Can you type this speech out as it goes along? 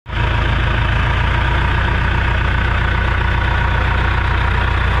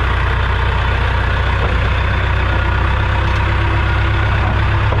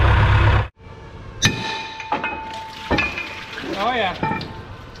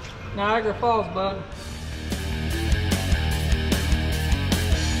Niagara Falls, bud.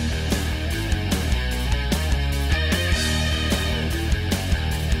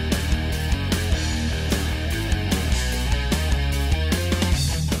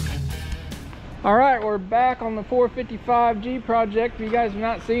 All right, we're back on the 455G project. If you guys have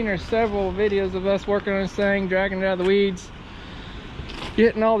not seen, there's several videos of us working on this thing, dragging it out of the weeds,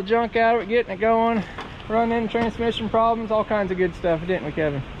 getting all the junk out of it, getting it going, running transmission problems, all kinds of good stuff, didn't we,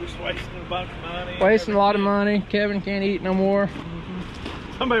 Kevin? Just wasting a bunch of money. Wasting a lot of money. Kevin can't eat no more.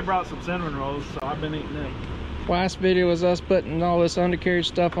 Somebody brought some cinnamon rolls, so I've been eating them. Last video was us putting all this undercarriage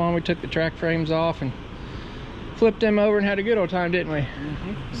stuff on. We took the track frames off and flipped them over and had a good old time, didn't we?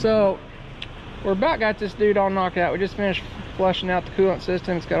 So we're about got this dude all knocked out. We just finished flushing out the coolant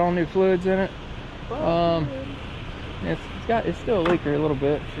system. It's got all new fluids in it. It's still a leaker a little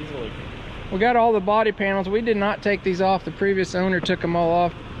bit. She's a leaker. We got all the body panels. We did not take these off. The previous owner took them all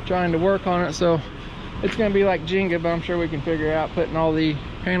off trying to work on it, so it's gonna be like Jenga, but I'm sure we can figure out putting all the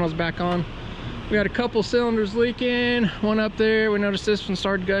panels back on. We got a couple cylinders leaking, one up there. We noticed this one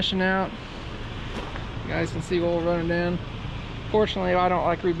started gushing out. You guys can see oil running down. Fortunately, I don't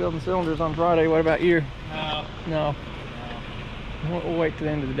like rebuilding cylinders on Friday. What about you? No. We'll wait till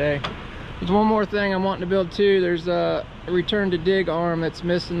the end of the day. There's one more thing I'm wanting to build too. There's a return to dig arm that's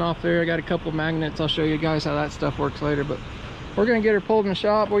missing off there. I got a couple magnets. I'll show you guys how that stuff works later, but we're gonna get her pulled in the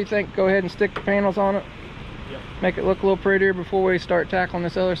shop. What do you think? Go ahead and stick the panels on it. Yep. Make it look a little prettier before we start tackling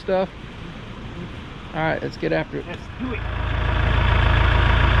this other stuff. All right, let's get after it. Let's do it.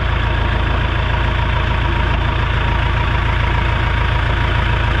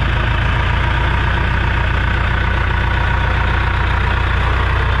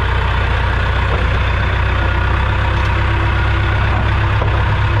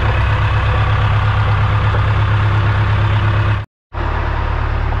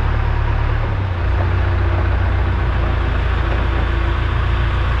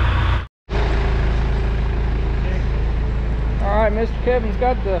 Mr. Kevin's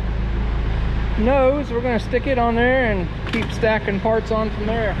got the nose. We're going to stick it on there and keep stacking parts on from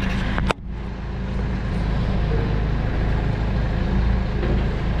there.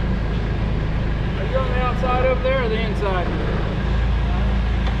 Are you on the outside over there or the inside?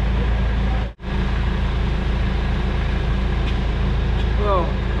 Whoa.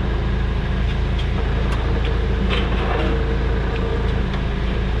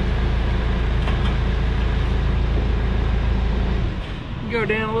 Go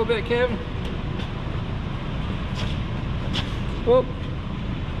down a little bit, Kevin. Whoop.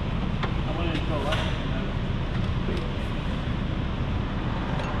 I went into a left.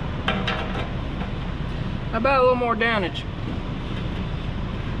 How about a little more downage?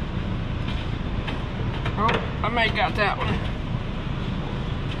 Oh, I may have got that one.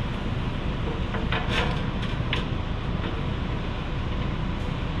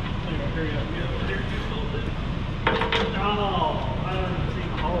 Hurry up, get over there just a little bit. Oh.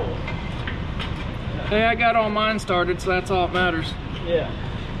 Hey, I got all mine started, so that's all that matters. Yeah.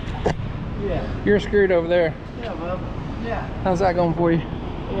 You're screwed over there. Yeah, well, yeah. How's that going for you?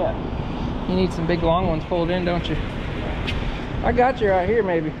 Yeah. You need some big long ones pulled in, don't you? I got you right here,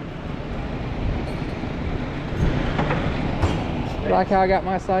 maybe. You like how I got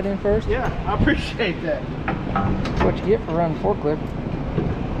my side in first? Yeah, I appreciate that. That's what you get for running forklift.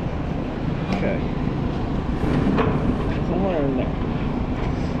 Okay. Somewhere in there.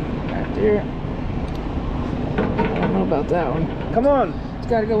 Right there. I don't know about that one. Come on. It's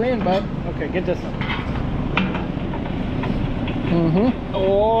got to go in, bud. Okay, get this one. Mm-hmm.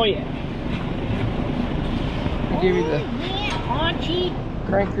 Oh, yeah. I'll give you the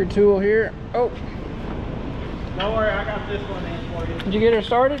crank your tool here. Oh. Don't worry, I got this one in for you. Did you get her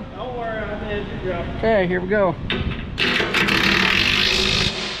started? Don't worry, I did your job. Okay, here we go.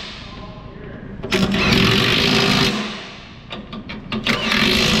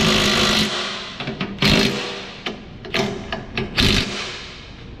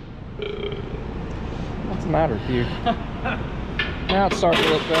 What's the matter with you? Now it's starting to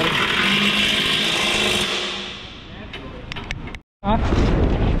look better. Huh?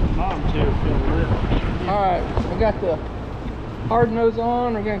 Alright, we got the hard nose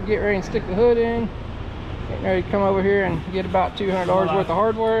on. We're going to get ready and stick the hood in. Getting ready to come over here and get about $200 worth of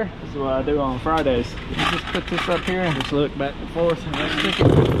hardware. This is what I do on Fridays. You just put this up here and Just look back and forth and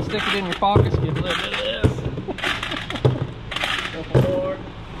stick it in your pockets. get a little bit of this. Couple more.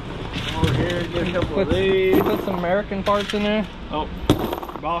 Over here, get a couple of these. Put some American parts in there. Oh,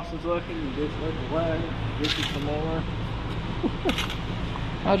 boss is looking. You just look away. Get you some more.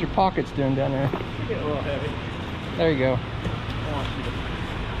 How's your pockets doing down there? It's getting a little heavy. There you go. I want you to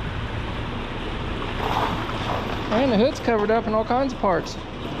And the hood's covered up in all kinds of parts.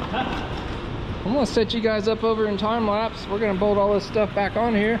 I'm gonna set you guys up over in time lapse. We're gonna bolt all this stuff back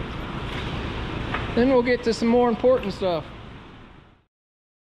on here. Then we'll get to some more important stuff.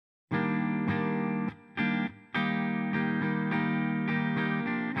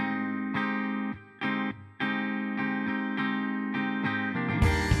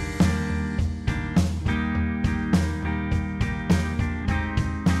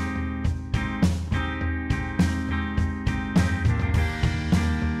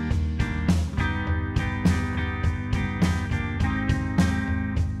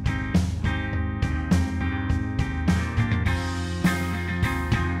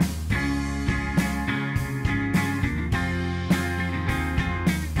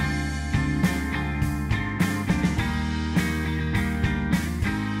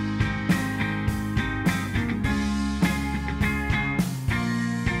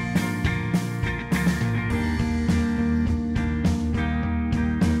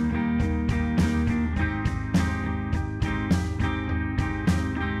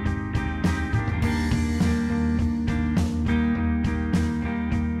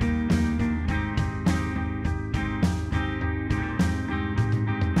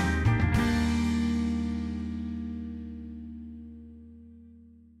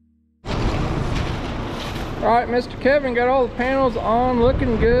 All right, Mr. Kevin got all the panels on,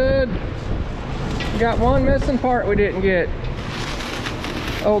 looking good. Got one missing part we didn't get.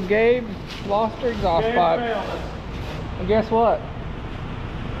 Oh, Gabe lost her exhaust pipe. And guess what?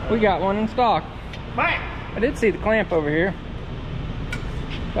 We got one in stock. Bam! I did see the clamp over here.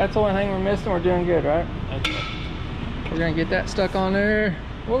 That's the only thing we're missing. We're doing good, right? We're gonna get that stuck on there.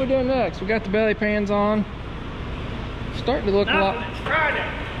 What are we doing next? We got the belly pans on. Starting to look a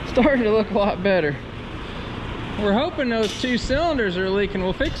lot better. We're hoping those 2 cylinders are leaking.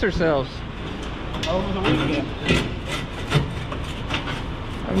 We'll fix ourselves. Over the weekend.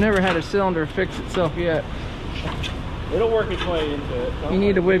 I've never had a cylinder fix itself yet. It'll work its way into it. You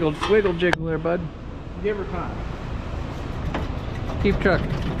need a wiggle jiggle there, bud. Give her time. Keep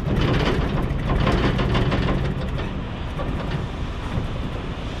trucking.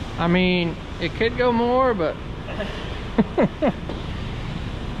 I mean, it could go more, but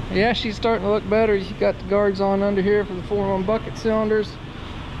yeah, she's starting to look better. You got the guards on under here for the 4-in-1 bucket cylinders.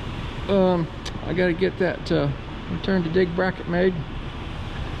 I got to get that return to dig bracket made.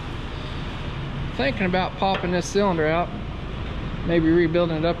 Thinking about popping this cylinder out, maybe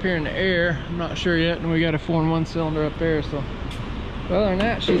rebuilding it up here in the air. I'm not sure yet, and we got a 4-in-1 cylinder up there. So, but other than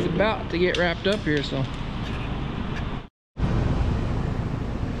that, she's about to get wrapped up here. So,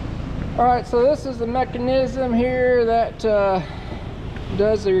 all right. So this is the mechanism here that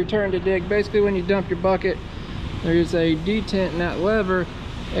does the return to dig. Basically, when you dump your bucket, there's a detent in that lever.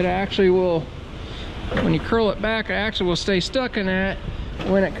 It actually will, when you curl it back, it actually will stay stuck in that.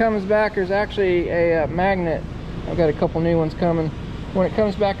 When it comes back, there's actually a magnet. I've got a couple new ones coming. When it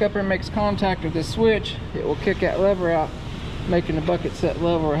comes back up and makes contact with this switch, it will kick that lever out, making the bucket set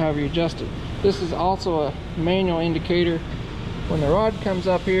level or however you adjust it. This is also a manual indicator. When the rod comes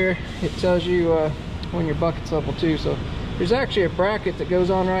up here, it tells you when your bucket's level too. So there's actually a bracket that goes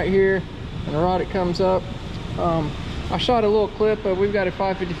on right here, and the rod it comes up. I shot a little clip of, we've got a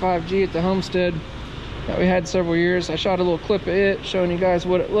 555G at the homestead that we had several years. I shot a little clip of it showing you guys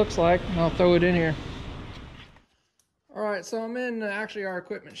what it looks like, and I'll throw it in here. All right, so I'm in actually our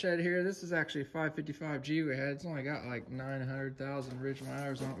equipment shed here. This is actually a 555G we had. It's only got like 900,000 original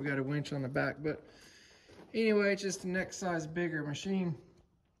hours on it. We got a winch on the back, but anyway, it's just the next size bigger machine.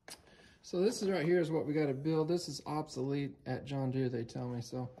 So this is right here is what we got to build. This is obsolete at John Deere, they tell me.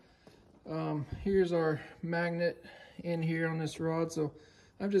 So here's our magnet in here on this rod. So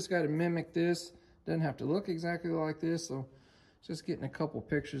I've just got to mimic this. Doesn't have to look exactly like this. So just getting a couple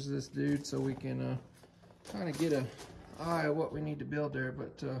pictures of this dude so we can kind of get an eye of what we need to build there.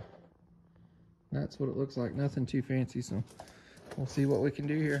 But that's what it looks like. Nothing too fancy. So we'll see what we can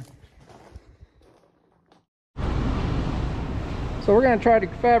do here. So we're going to try to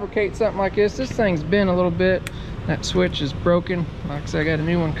fabricate something like this. This thing's bent a little bit. That switch is broken. Like I said, I got a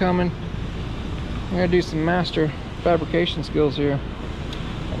new one coming. I'm going to do some master fabrication skills here.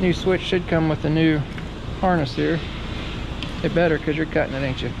 That new switch should come with a new harness here. It better, because you're cutting it,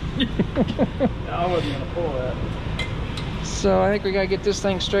 ain't you? I wasn't going to pull that. So I think we got to get this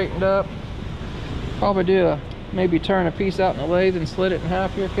thing straightened up. Probably do maybe turn a piece out in the lathe and slit it in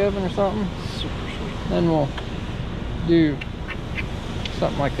half here, Kevin, or something. Super sweet. Then we'll do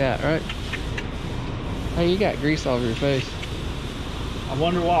something like that, right? Hey, you got grease all over your face. I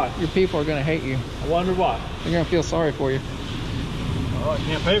wonder why. Your people are gonna hate you. I wonder why. They're gonna feel sorry for you. Oh, I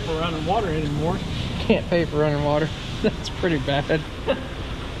can't pay for running water anymore. Can't pay for running water. That's pretty bad.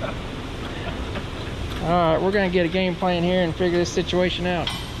 All right, we're gonna get a game plan here and figure this situation out.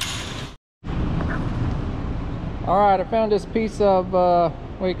 All right, I found this piece of, what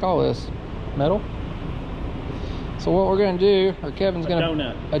do you call this? Metal? So what we're gonna do, or Kevin's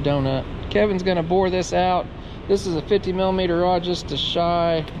gonna... A donut. Kevin's gonna bore this out. This is a 50mm rod, just a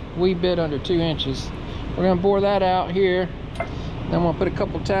shy wee bit under 2 inches. We're gonna bore that out here. Then we'll put a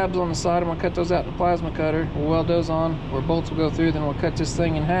couple tabs on the side. I'm gonna cut those out with the plasma cutter. We'll weld those on where bolts will go through. Then we'll cut this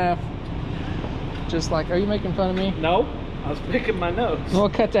thing in half. Just like, are you making fun of me? No, I was picking my nose. We'll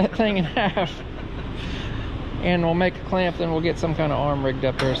cut that thing in half. And we'll make a clamp, then we'll get some kind of arm rigged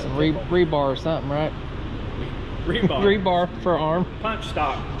up there. Some rebar or something, right? Rebar. Rebar for arm. Punch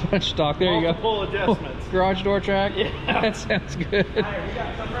stock. Punch stock, there you go. Multiple adjustments. Garage door track? Yeah. That sounds good. Hey, we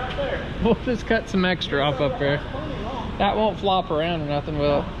got some right there. We'll just cut some extra off up there. That won't flop around or nothing,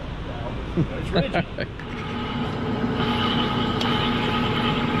 will it? It's rigid.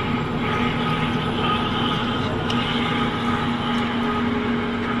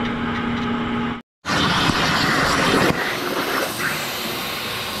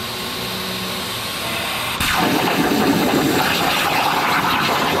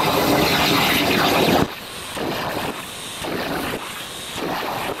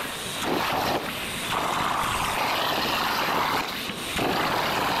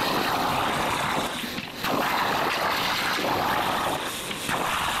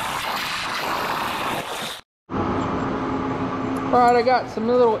 All right, I got some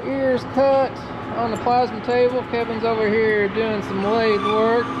little ears cut on the plasma table. Kevin's over here doing some lathe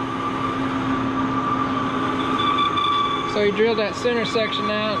work. So he drilled that center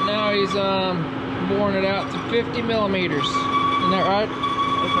section out. Now he's boring it out to 50mm. Isn't that right?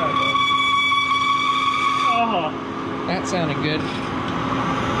 That's right, bud. Oh. That sounded good.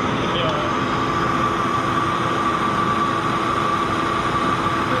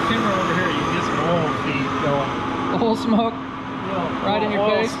 Camera over here, you get some oil feed going. Oil smoke? Right in your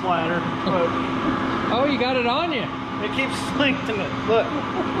oil face? Splatter. Oh, you got it on you. It keeps slinking it. Look.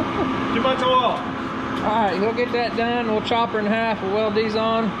 Too much oil. Alright, he'll get that done. We'll chop her in half. We'll weld these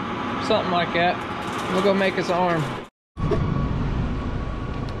on. Something like that. We'll go make his arm.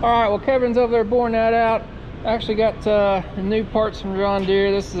 Alright, well, Kevin's over there boring that out. Actually got new parts from John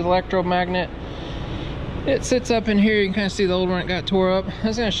Deere. This is an electromagnet. It sits up in here. You can kind of see the old one that got tore up. I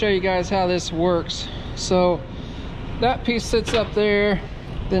was going to show you guys how this works. So that piece sits up there.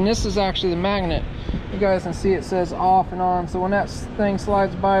 Then this is actually the magnet. You guys can see it says off and on. So when that thing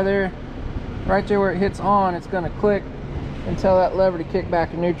slides by there, right there where it hits on, it's going to click and tell that lever to kick back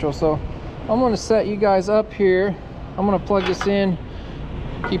to neutral. So I'm going to set you guys up here. I'm going to plug this in.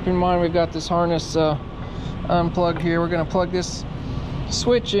 Keep in mind we've got this harness unplugged here. We're going to plug this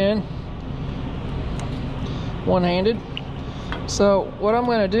switch in one-handed. So what I'm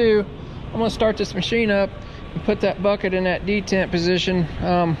going to do, I'm going to start this machine up and put that bucket in that detent position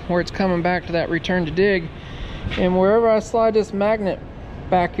where it's coming back to that return to dig, and wherever I slide this magnet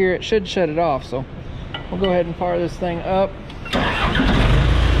back here, it should shut it off. So we'll go ahead and fire this thing up, pick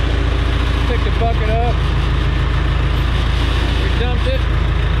the bucket up, we dumped it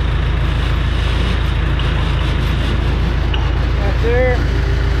right there.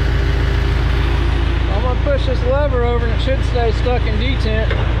 I'm gonna push this lever over and it should stay stuck in detent.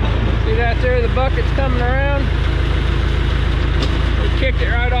 See that there, the bucket's coming around. We kicked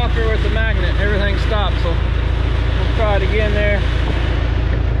it right off here with the magnet. Everything stopped, so we'll try it again there.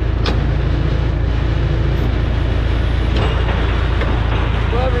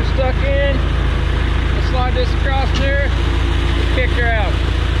 Lever's stuck in. We'll slide this across there. Kicked her out.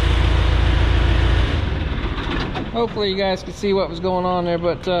 Hopefully you guys can see what was going on there,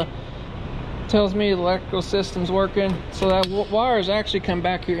 but tells me the electrical system's working. So that wire's actually come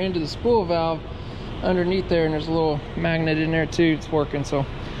back here into the spool valve underneath there, and there's a little magnet in there too. It's working, so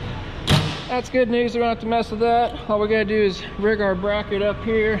that's good news. We don't have to mess with that. All we gotta do is rig our bracket up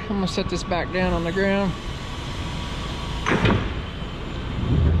here. I'm gonna set this back down on the ground.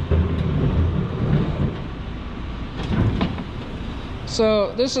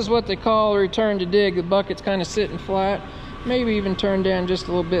 So this is what they call a return to dig. The bucket's kind of sitting flat, maybe even turned down just a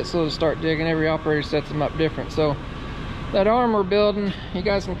little bit so to start digging. Every operator sets them up different. So that arm we're building, you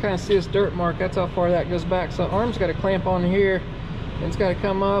guys can kind of see this dirt mark. That's how far that goes back. So the arm's got to clamp on here, and it's got to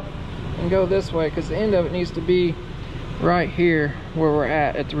come up and go this way, because the end of it needs to be right here where we're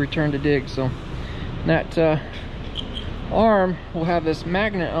at the return to dig. So that arm will have this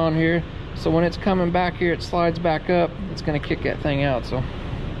magnet on here, so when it's coming back here, it slides back up. It's going to kick that thing out. So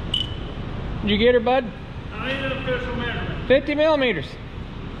did you get her, bud? I need an official measurement. 50mm.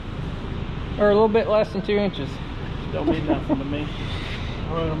 Or a little bit less than 2 inches. Don't mean nothing to me.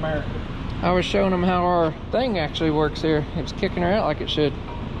 We're in America. I was showing them how our thing actually works here. It was kicking her out like it should.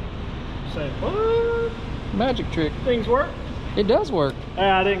 Say, what? Magic trick. Things work? It does work.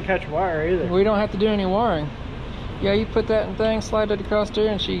 I didn't catch wire either. We don't have to do any wiring. Yeah, you put that in thing, slide it across there,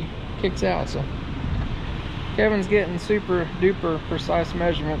 and she kicks out. So Kevin's getting super duper precise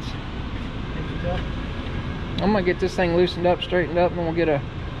measurements. I'm gonna get this thing loosened up, straightened up, and then we'll get a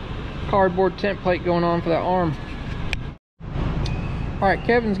cardboard template going on for that arm. All right,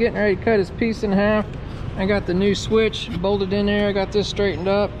 Kevin's getting ready to cut his piece in half. I got the new switch bolted in there. I got this straightened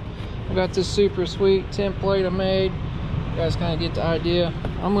up. I got this super sweet template I made. You guys kind of get the idea.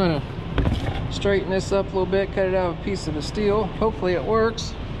 I'm gonna straighten this up a little bit, cut it out of a piece of the steel. Hopefully it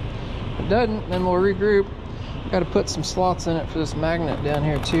works. If it doesn't, then we'll regroup. Got to put some slots in it for this magnet down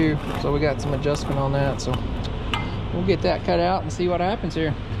here too, so we got some adjustment on that. So we'll get that cut out and see what happens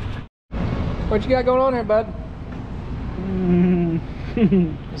here. What you got going on here, bud?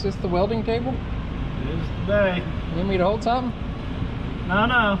 Is this the welding table? It is today. You need me to hold something?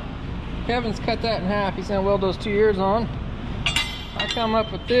 No. Kevin's cut that in half. He's gonna weld those 2 ears on. I come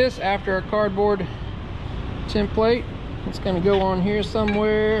up with this after a cardboard template. It's gonna go on here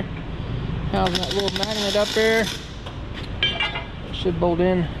somewhere. Housing that little magnet up there. It should bolt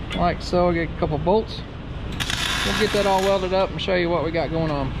in like so. I'll get a couple bolts. We'll get that all welded up and show you what we got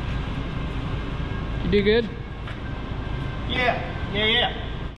going on. You do good? Yeah.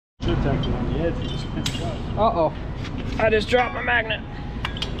 Should touch it on the edge. Uh-oh. I just dropped my magnet.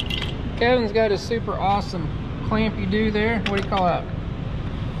 Kevin's got a super awesome clamp you do there. What do you call that?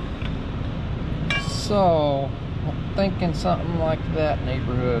 So, I'm thinking something like that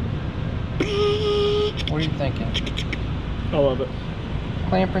neighborhood. What are you thinking? I love it.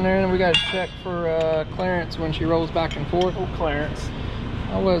 Clamp in there, and we got to check for clearance when she rolls back and forth. Oh, clearance.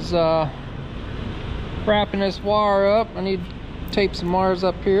 I was wrapping this wire up. I need to tape some wires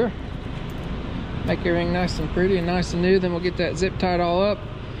up here. Make everything nice and pretty and nice and new. Then we'll get that zip tied all up.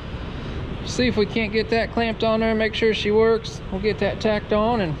 See if we can't get that clamped on there, make sure she works. We'll get that tacked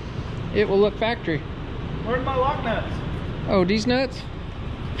on and it will look factory. Where's my lock nuts? Oh, these nuts?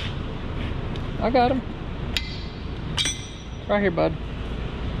 I got them. Right here, bud.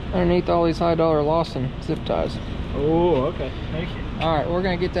 Underneath all these high dollar Lawson zip ties. Oh, okay. Thank you. All right, we're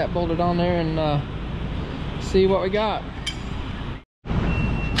gonna get that bolted on there and see what we got.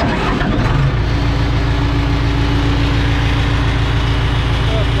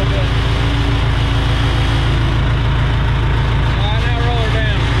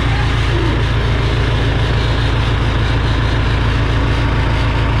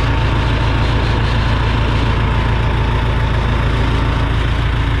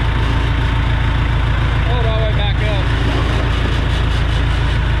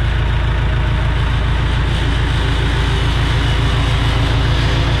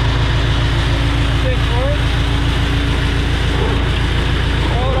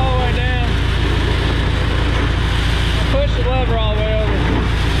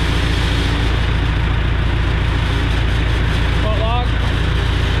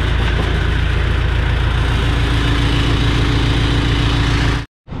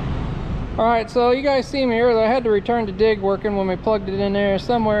 Alright, so you guys see me earlier. I had to return to dig working when we plugged it in there.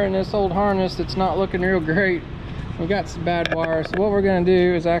 Somewhere in this old harness it's not looking real great. We got some bad wires. So what we're going to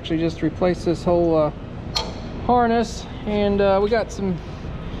do is actually just replace this whole harness. And we got some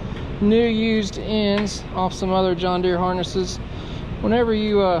new used ends off some other John Deere harnesses. Whenever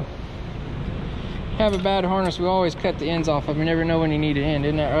you have a bad harness, we always cut the ends off of them. You never know when you need an end,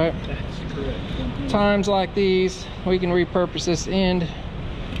 isn't that right? That's correct. Times like these, we can repurpose this end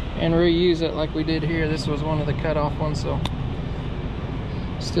and reuse it like we did here. This was one of the cut off ones, so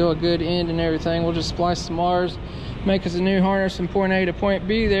still a good end and everything. We'll just splice some wires, make us a new harness from point A to point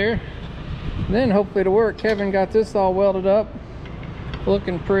B there. And then hopefully it'll work. Kevin got this all welded up,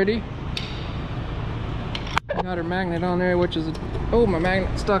 looking pretty. Got her magnet on there, which is oh, my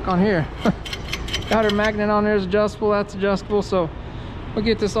magnet stuck on here. Got her magnet on there, is adjustable, that's adjustable. So we'll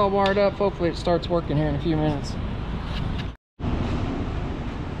get this all wired up. Hopefully it starts working here in a few minutes.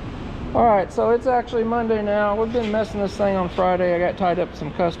 All right, so it's actually Monday now. We've been messing this thing on Friday. I got tied up with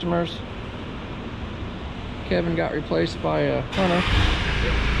some customers. Kevin got replaced by a Hunter.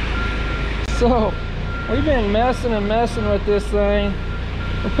 So we've been messing with this thing.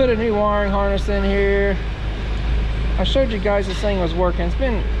 We put a new wiring harness in here. I showed you guys this thing was working. It's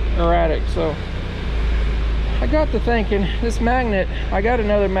been erratic, so I got to thinking, this magnet, I got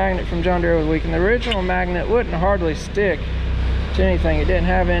another magnet from John Deere over the weekend. The original magnet wouldn't hardly stick to anything. It didn't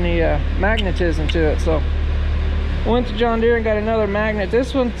have any magnetism to it, so Went to John Deere and got another magnet.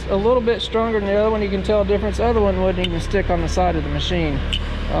 This one's a little bit stronger than the other one. You can tell a difference. The other one wouldn't even stick on the side of the machine.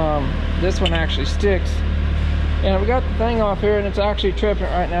 This one actually sticks. And we got the thing off here and it's actually tripping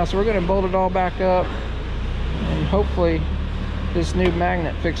right now. So we're gonna bolt it all back up and hopefully this new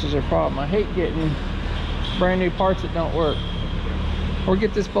magnet fixes our problem. I hate getting brand new parts that don't work. We'll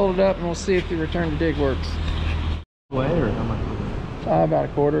get this bolted up and we'll see if the return to dig works. Way or how much? About a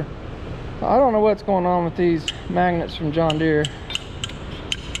quarter. I don't know what's going on with these magnets from John Deere,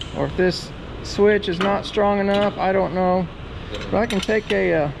 or if this switch is not strong enough. I don't know, but I can take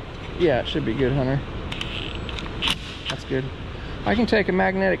a yeah, it should be good, Hunter. That's good. I can take a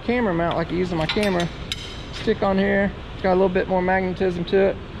magnetic camera mount like I use on my camera, stick on here. It's got a little bit more magnetism to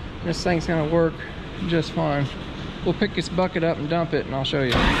it, and this thing's gonna work just fine. We'll pick this bucket up and dump it and I'll show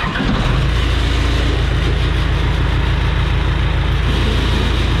you. Put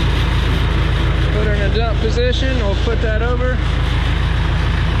her in a dump position. We'll put that over.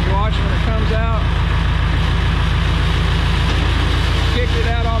 Watch when it comes out. Kicked it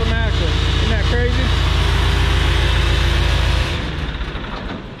out automatically. Isn't that crazy?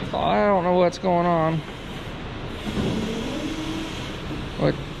 Oh, I don't know what's going on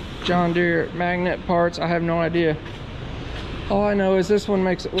with John Deere magnet parts. I have no idea. All I know is this one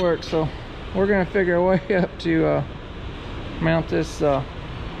makes it work, so we're gonna figure a way up to mount this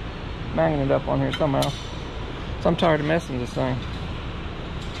magnet up on here somehow. So I'm tired of messing with this thing.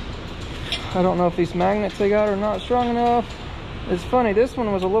 I don't know if these magnets they got are not strong enough. It's funny, this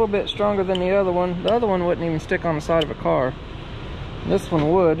one was a little bit stronger than the other one. The other one wouldn't even stick on the side of a car. This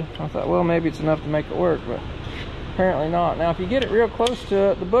one would. I thought, well, maybe it's enough to make it work, but apparently not. Now, if you get it real close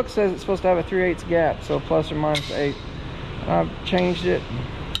to it, the book says it's supposed to have a 3/8 gap, so plus or minus 8. I've changed it,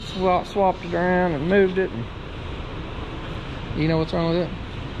 swapped it around, and moved it. And you know what's wrong with it?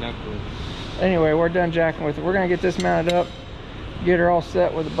 Not cool. Anyway, we're done jacking with it. We're gonna get this mounted up, get her all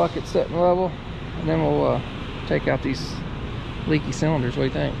set with the bucket setting level, and then we'll take out these leaky cylinders. What do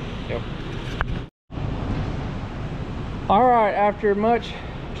you think? Yep. All right, after much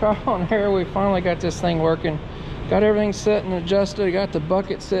trial and error, we finally got this thing working. Got everything set and adjusted. Got the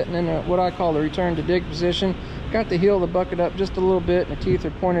bucket sitting in what I call the return to dig position. Got the heel of the bucket up just a little bit, and the teeth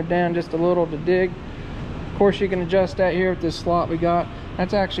are pointed down just a little to dig. Of course, you can adjust that here with this slot we got.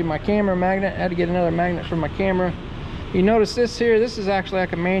 That's actually my camera magnet. I had to get another magnet for my camera. You notice this here, this is actually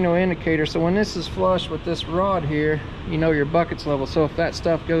like a manual indicator. So when this is flush with this rod here, you know your bucket's level. So if that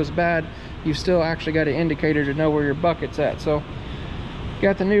stuff goes bad, you've still actually got an indicator to know where your bucket's at. So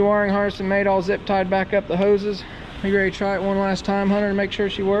got the new wiring harness made, all zip tied back up the hoses. Are you ready to try it one last time, Hunter, to make sure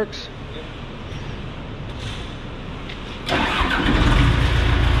she works?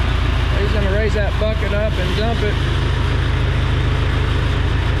 He's gonna raise that bucket up and dump it.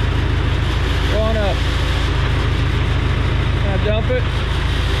 Go on up. Now dump it.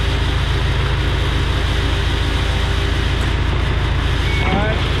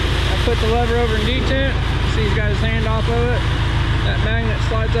 Alright, I put the lever over in detent. See, he's got his hand off of it. That magnet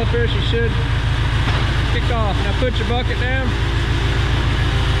slides up there, she should kick off. Now put your bucket down.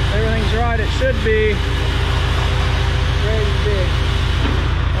 Everything's right, it should be ready to dig.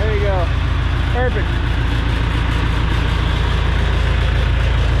 There you go. Perfect.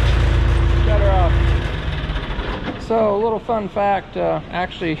 Shut her off. So, a little fun fact,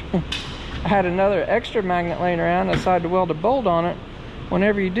 actually, I had another extra magnet laying around. I decided to weld a bolt on it.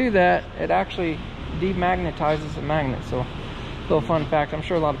 Whenever you do that, it actually demagnetizes the magnet. So, a little fun fact. I'm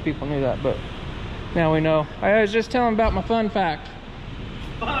sure a lot of people knew that, but now we know. I was just telling about my fun fact.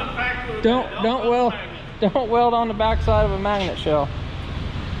 Fun fact. Don't weld on the backside of a magnet shell.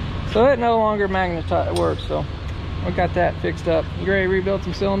 So it no longer works. So we got that fixed up. You ready to rebuild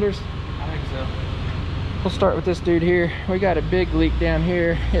some cylinders? I think so. We'll start with this dude here. We got a big leak down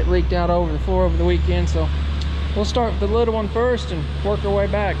here. It leaked out over the floor over the weekend, so we'll start with the little one first and work our way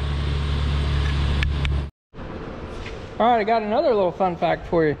back. All right, I got another little fun fact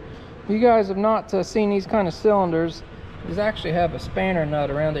for you. You guys have not seen these kind of cylinders. These actually have a spanner nut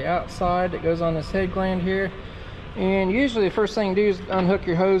around the outside that goes on this head gland here. And usually the first thing you do is unhook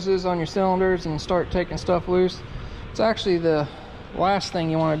your hoses on your cylinders and start taking stuff loose. It's actually the last thing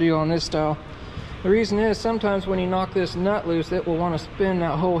you want to do on this style. The reason is sometimes when you knock this nut loose, it will want to spin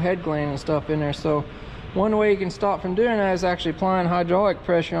that whole head gland and stuff in there. So one way you can stop from doing that is actually applying hydraulic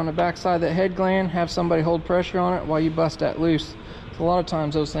pressure on the backside of that head gland. Have somebody hold pressure on it while you bust that loose. So a lot of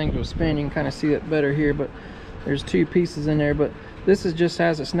times those things will spin. You can kind of see it better here, but there's two pieces in there. But this just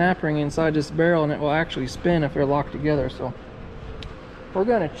has a snap ring inside this barrel, and it will actually spin if they're locked together. So we're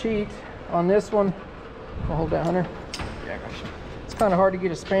going to cheat on this one. I'll hold that, Hunter. Yeah, I got you. It's kind of hard to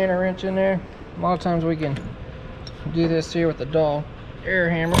get a spanner wrench in there. A lot of times we can do this here with the dull air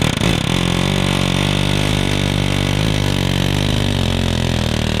hammer.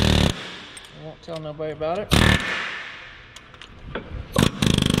 I won't tell nobody about it.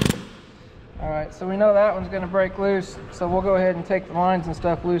 Alright, so we know that one's going to break loose, so we'll go ahead and take the lines and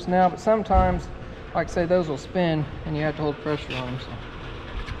stuff loose now, but sometimes, like I say, those will spin and you have to hold pressure on them. So.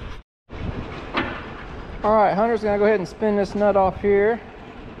 Alright, Hunter's going to go ahead and spin this nut off here.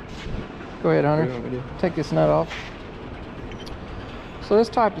 Go ahead, Hunter. Take this nut off. So this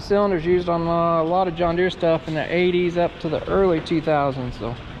type of cylinder is used on a lot of John Deere stuff in the 80s up to the early 2000s.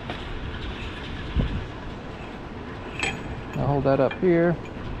 So I'll hold that up here.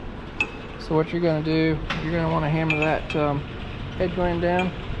 So what you're going to do, you're going to want to hammer that head gland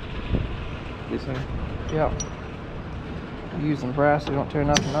down. This way? Yep. I'm using brass so you don't tear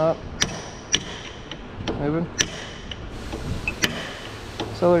nothing up. Moving.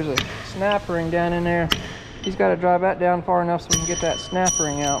 So there's a snap ring down in there. He's got to drive that down far enough so we can get that snap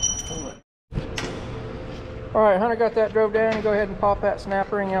ring out. Alright, Hunter got that drove down. Go ahead and pop that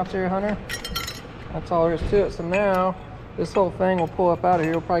snap ring out there, Hunter. That's all there is to it. So now this whole thing will pull up out of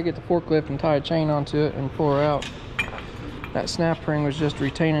here. We'll probably get the forklift and tie a chain onto it and pull her out. That snap ring was just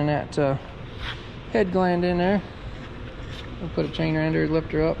retaining that head gland in there. We'll put a chain around her,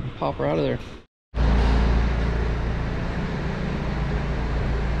 lift her up, and pop her out of there.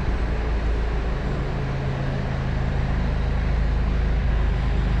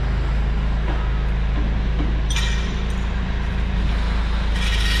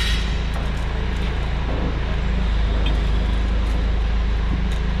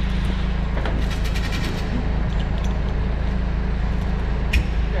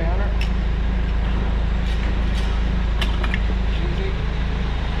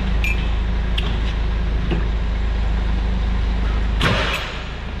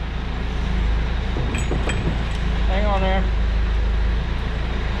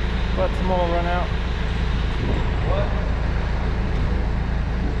 Let some oil run out. What?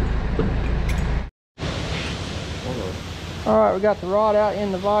 Alright, we got the rod out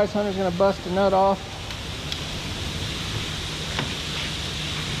in the vise. Hunter's going to bust the nut off.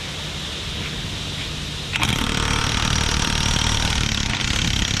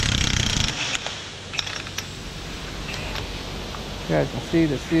 You guys can see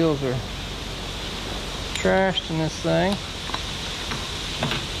the seals are trashed in this thing.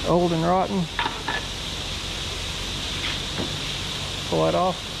 Old and rotten. Pull that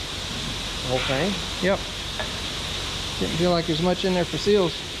off. The whole thing? Yep. Didn't feel like there's much in there for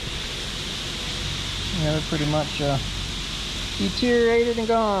seals. Yeah, they're pretty much deteriorated and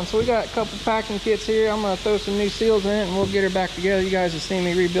gone. So we got a couple packing kits here. I'm going to throw some new seals in it and we'll get her back together. You guys have seen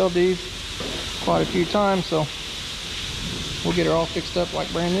me rebuild these quite a few times, so we'll get her all fixed up like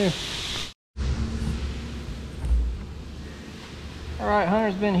brand new. Alright,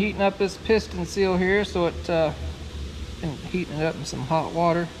 Hunter's been heating up this piston seal here, so it's been heating it up in some hot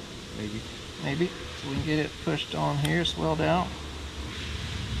water. Maybe. So we can get it pushed on here, swelled out.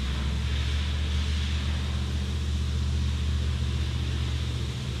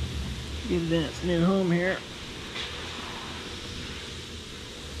 Get it in its new home here.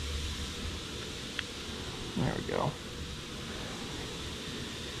 There we go.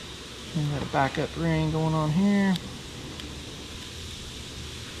 And got a backup ring going on here.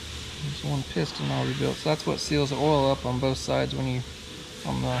 There's one piston all rebuilt, so that's what seals the oil up on both sides. When you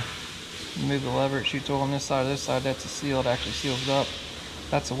move the lever, it shoots oil on this side. That's a seal. It actually seals it up.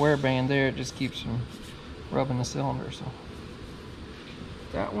 That's a wear band there. It just keeps from rubbing the cylinder. So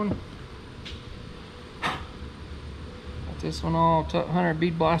that one. Got this one all. Hunter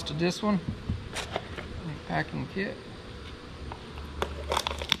bead blasted this one. Packing kit.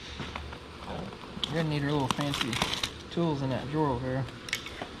 You're gonna need her little fancy tools in that drawer over there.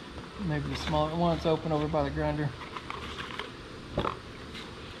 Maybe the smaller one that's open over by the grinder.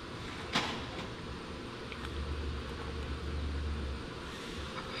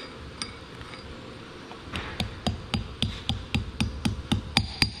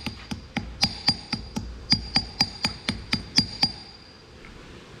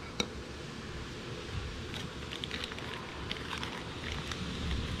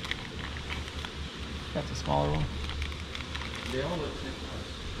 That's a smaller one. They all look different.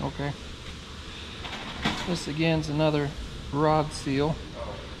 Okay. This again's another rod seal.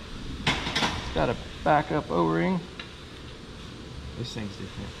 It's got a backup O-ring. This thing's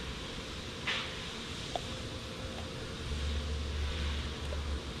different.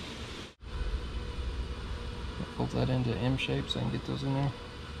 Fold that into M shape so I can get those in there.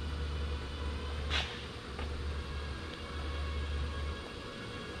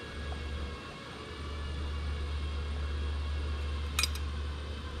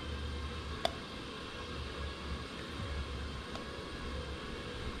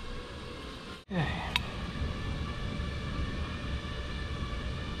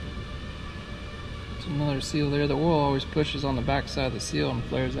 another seal there. The oil always pushes on the back side of the seal and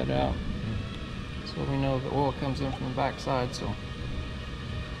flares that out. So we know the oil comes in from the back side, so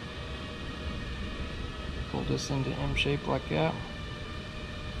pull this into M shape like that.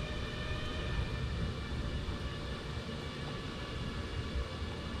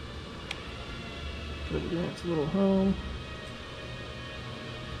 Put it in its little home.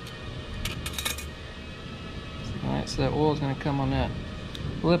 Alright, so that oil is going to come on that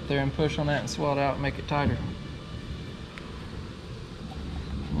lip there and push on that and swell it out and make it tighter.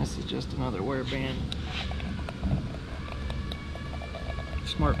 And this is just another wear band.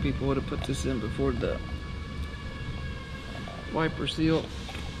 Smart people would have put this in before the wiper seal.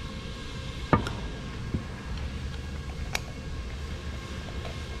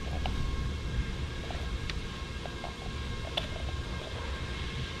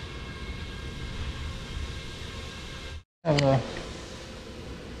 Have a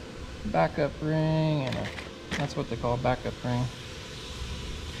backup ring and that's what they call a backup ring.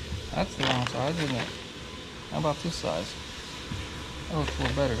 That's the wrong size, isn't it? How about this size? That looks a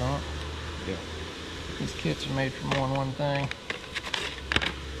little better, don't it? Yeah. These kits are made for more than one thing.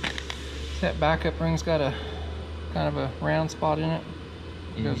 That backup ring's got a kind of a round spot in it.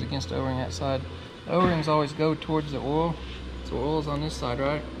 It goes against the O-ring that side. The O-rings always go towards the oil. So oil's on this side,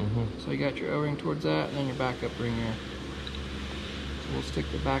 right? So you got your O-ring towards that and then your backup ring there. So we'll stick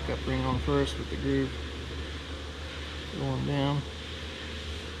the backup ring on first with the groove going down.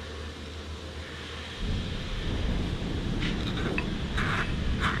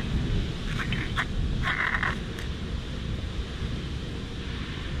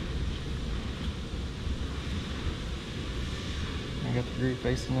 I got the groove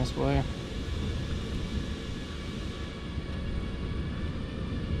facing this way.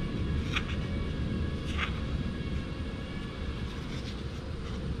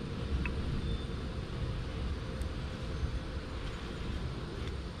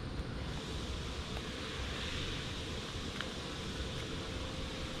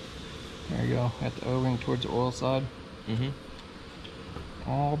 There you go, got the O-ring towards the oil side.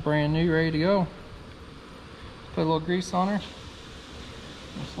 All brand new, ready to go. Put a little grease on her.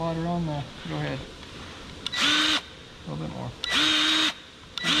 We'll slide her on there. Go ahead. A little bit more.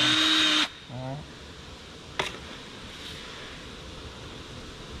 Alright.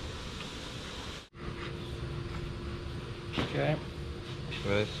 Okay.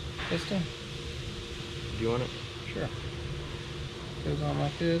 Right. Piston. Do you want it? Sure. Goes on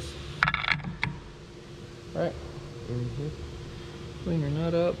like this. Right. Clean your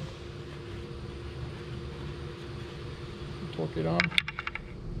nut up. Torque it on.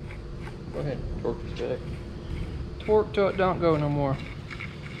 Go ahead. Torque is back. Torque till it don't go no more.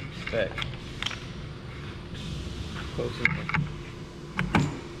 Back. Close enough.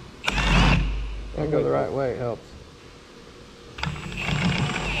 Gotta go the right way, it helps.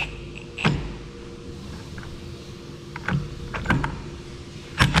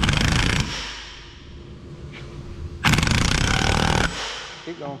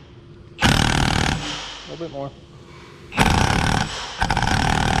 Keep going. A little bit more.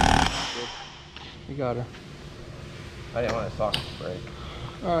 You got her. I didn't want to sock break.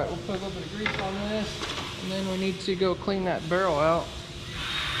 Alright, we'll put a little bit of grease on this, and then we need to go clean that barrel out,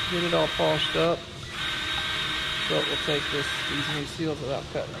 get it all polished up, so it will take these new seals without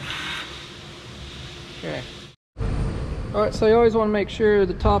cutting them. Okay. Alright, so you always want to make sure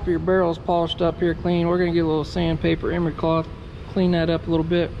the top of your barrel is polished up here clean. We're going to get a little sandpaper emery cloth, clean that up a little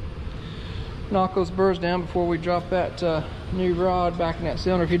bit, knock those burrs down before we drop that new rod back in that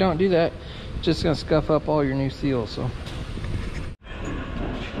cylinder. If you don't do that, it's just going to scuff up all your new seals. So all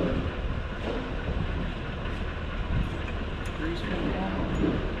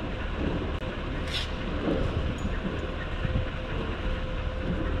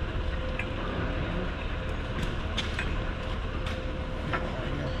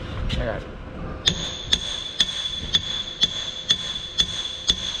right.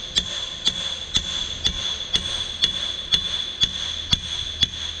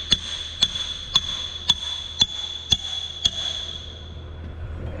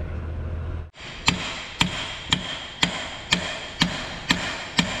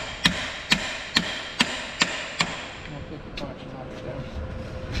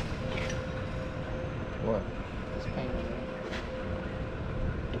 What? This paint.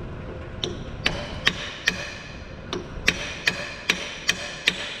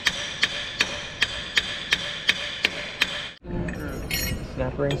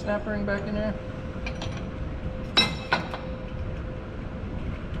 Snap ring back in there.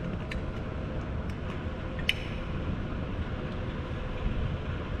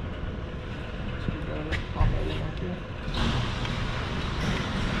 Screwdriver.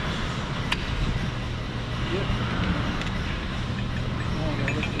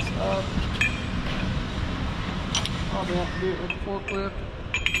 Yeah, do it with the forklift.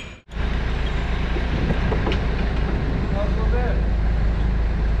 A little bit.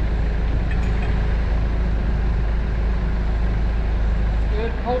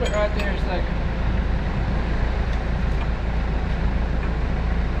 Good. Hold it right there a second.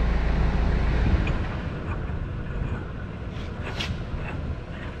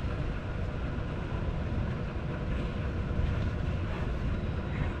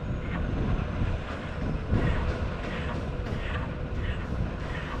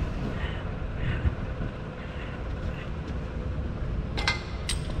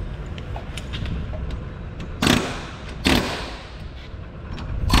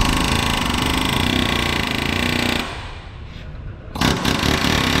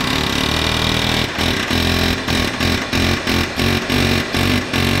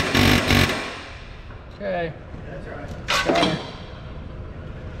 Okay. That's right. Got it.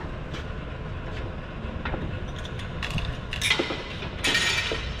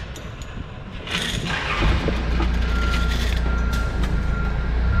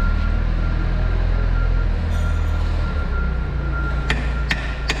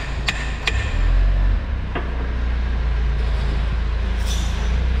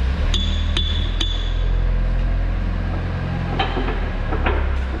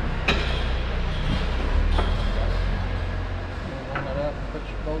 Warm it up and put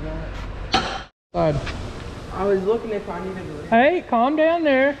your bolt on it. Side. I was looking if I needed to. Hey, calm down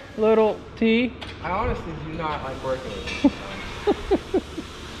there, little T. I honestly do not like working with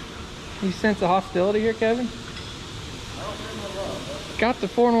you. You sense a hostility here, Kevin? Got the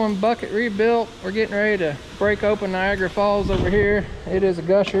 4-in-1 bucket rebuilt. We're getting ready to break open Niagara Falls over here. It is a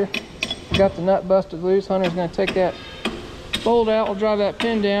gusher. Got the nut busted loose. Hunter's gonna take that bolt out. We'll drive that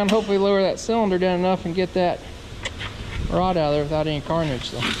pin down. Hopefully lower that cylinder down enough and get that rod out of there without any carnage.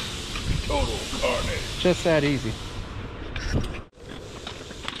 So Total carnage. just that easy.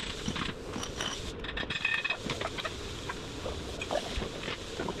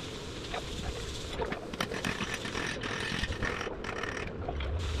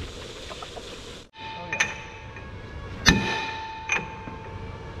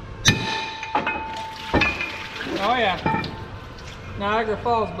 Oh yeah, Niagara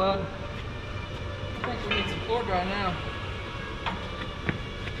Falls, bud. I think we need some floor dry now.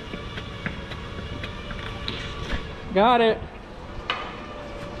 Got it.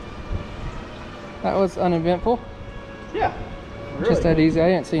 That was uneventful. Yeah. Just that easy. I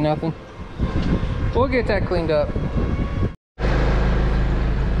didn't see nothing. We'll get that cleaned up.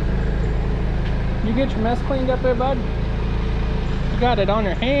 You get your mess cleaned up there, bud? You got it on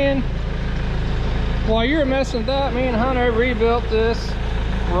your hand. While you were messing with that, me and Hunter rebuilt this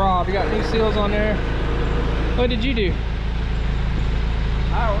rod. We got new seals on there. What did you do?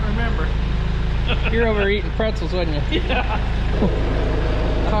 I don't remember. You're over eating pretzels, wasn't you? Yeah.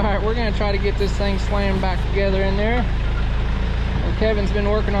 All right, we're gonna try to get this thing slammed back together in there. And Kevin's been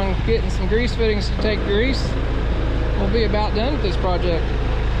working on getting some grease fittings to take grease. We'll be about done with this project.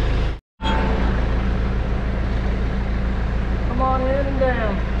 Come on in and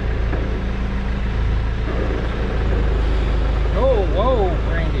down. Oh, whoa,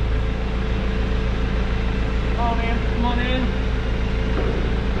 Randy. Come on in, come on in.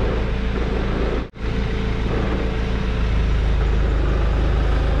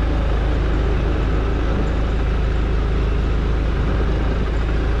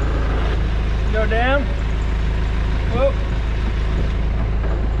 Go down. Whoa.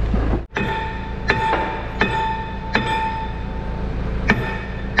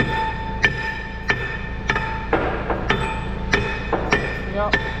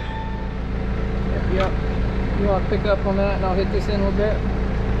 Yep. Yep. You want to pick up on that and I'll hit this in a little bit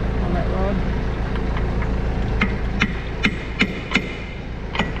on that rod.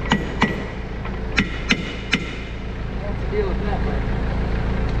 What's the deal with that, man?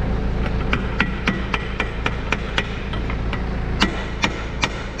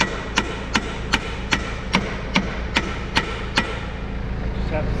 Just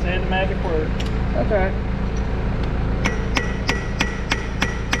have to say the magic word. That's all right.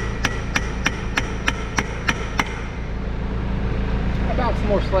 How about some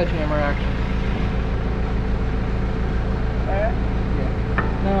more sledgehammer action? Yeah.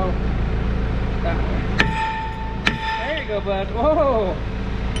 No. That way. There you go, bud. Whoa.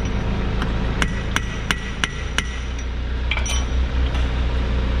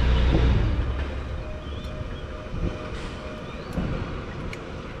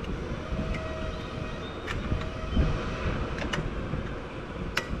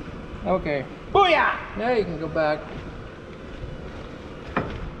 Okay. Booyah! Now you can go back.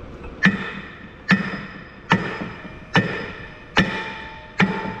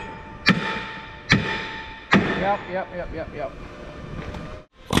 Yep.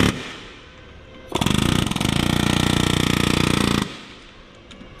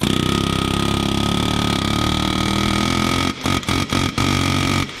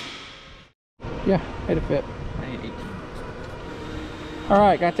 Yeah, it'll fit. All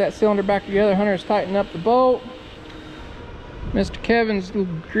right, got that cylinder back together. Hunter's tightening up the bolt. Mr. Kevin's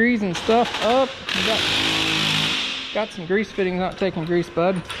greasing stuff up. We got some grease fittings not taking grease,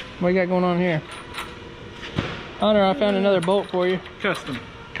 bud. What you got going on here? Hunter, I found another bolt for you. Custom.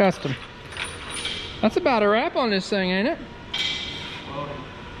 That's about a wrap on this thing, ain't it?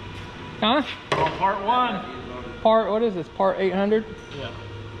 Huh? Well, part 1. What is this, part 800? Yeah.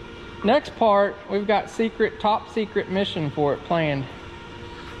 Next part, we've got top secret mission for it planned.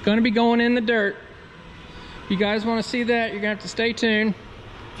 Gonna be going in the dirt. You guys wanna see that, you're gonna have to stay tuned.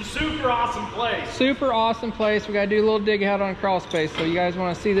 It's a super awesome place. Super awesome place. We gotta do a little dig out on crawl space. So you guys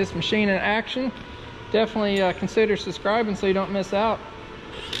wanna see this machine in action, definitely consider subscribing so you don't miss out.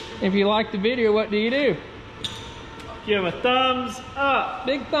 If you like the video, what do you do? Give a thumbs up.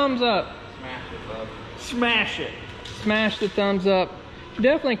 Big thumbs up. Smash it, bub. Smash it. Smash the thumbs up.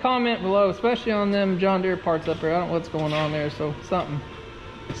 Definitely comment below, especially on them John Deere parts up there. I don't know what's going on there, so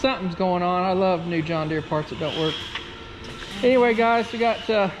something's going on. I love new John Deere parts that don't work. Anyway, guys, we got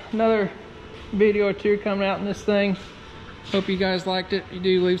another video or two coming out in this thing. Hope you guys liked it. If you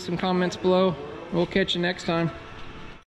do, leave some comments below. We'll catch you next time.